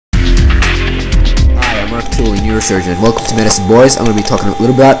Mark Tooley, neurosurgeon. Welcome to Medicine Boys. I'm going to be talking a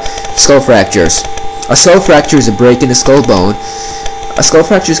little about skull fractures. A skull fracture is a break in the skull bone. Skull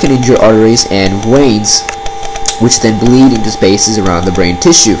fractures can injure arteries and veins, which then bleed into spaces around the brain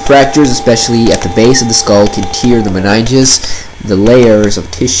tissue. Fractures, especially at the base of the skull, can tear the meninges, the layers of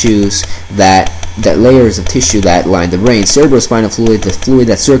tissue that line the brain. Cerebrospinal fluid, the fluid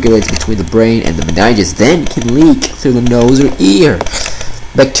that circulates between the brain and the meninges, then can leak through the nose or ear.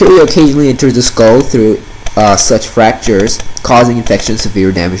 Bacteria occasionally enters the skull through such fractures, causing infection and severe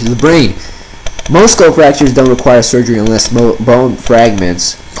damage to the brain. Most skull fractures don't require surgery unless bone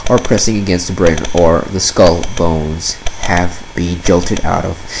fragments are pressing against the brain or the skull bones have been jolted out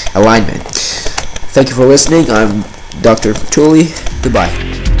of alignment. Thank you for listening. I'm Dr. Tooley.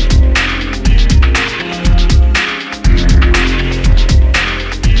 Goodbye.